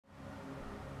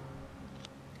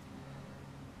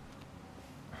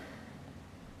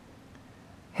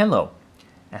Hello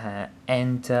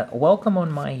and welcome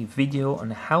on my video on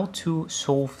how to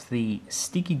solve the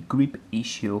sticky grip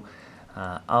issue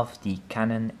of the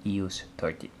Canon EOS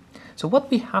 30. So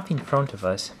what we have in front of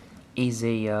us is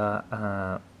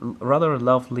a rather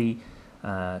lovely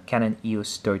Canon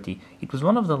EOS 30. It was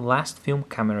one of the last film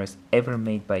cameras ever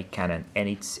made by Canon, and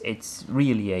it's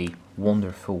really a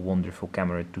wonderful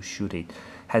camera to shoot it.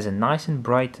 Has a nice and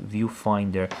bright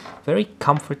viewfinder, very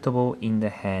comfortable in the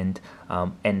hand,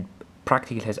 and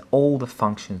practically has all the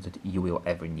functions that you will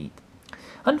ever need.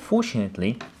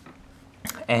 Unfortunately,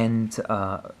 and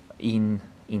in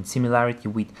similarity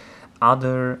with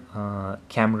other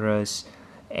cameras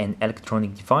and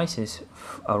electronic devices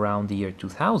around the year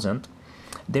 2000,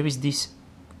 there is this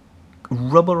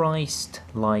rubberized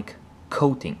like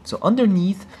coating. So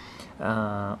underneath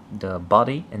the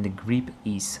body and the grip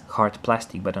is hard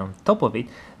plastic, but on top of it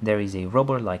there is a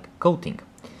rubber like coating.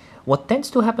 What tends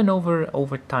to happen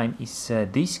over time is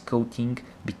this coating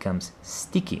becomes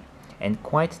sticky and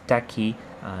quite tacky.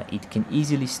 It can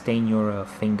easily stain your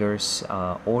fingers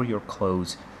or your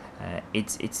clothes.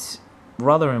 It's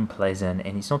rather unpleasant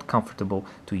and it's not comfortable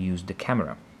to use the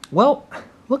camera. Well,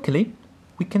 luckily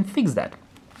we can fix that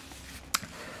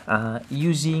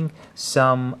using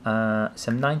some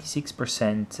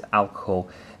 96% alcohol.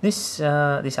 This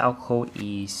alcohol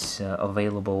is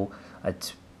available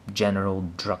at general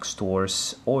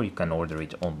drugstores, or you can order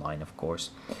it online, of course,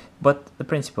 but the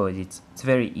principle is it's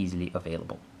very easily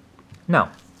available.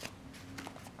 Now,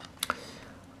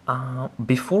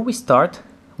 before we start,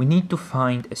 we need to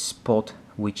find a spot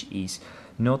which is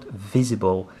not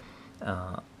visible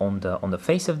on the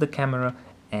face of the camera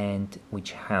and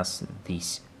which has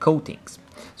these coatings.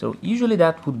 So usually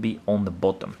that would be on the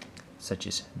bottom, such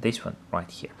as this one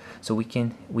right here. So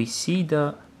we see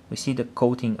the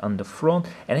coating on the front,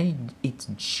 and it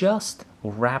just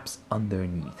wraps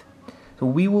underneath. So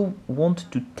we will want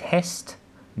to test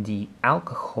the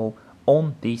alcohol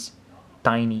on this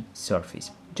tiny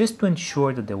surface, just to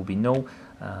ensure that there will be no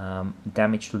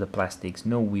damage to the plastics,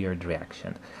 no weird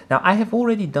reaction. Now I have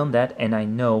already done that, and I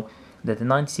know that the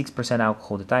 96%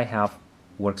 alcohol that I have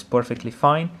works perfectly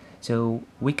fine, so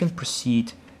we can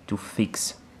proceed to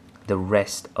fix the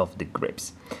rest of the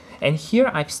grips. And here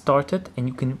I've started, and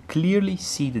you can clearly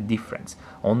see the difference.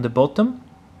 On the bottom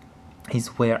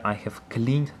is where I have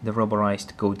cleaned the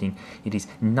rubberized coating. It is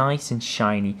nice and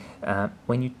shiny.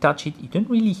 When you touch it, you don't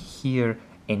really hear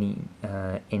any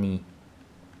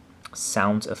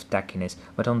sounds of tackiness,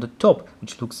 but on the top,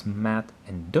 which looks matte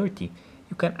and dirty,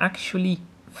 you can actually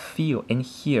feel and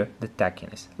hear the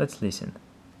tackiness. Let's listen.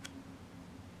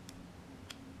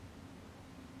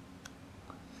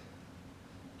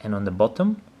 And on the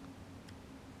bottom.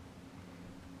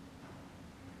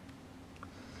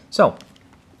 So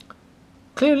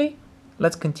clearly,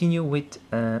 let's continue with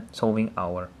solving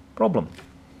our problem.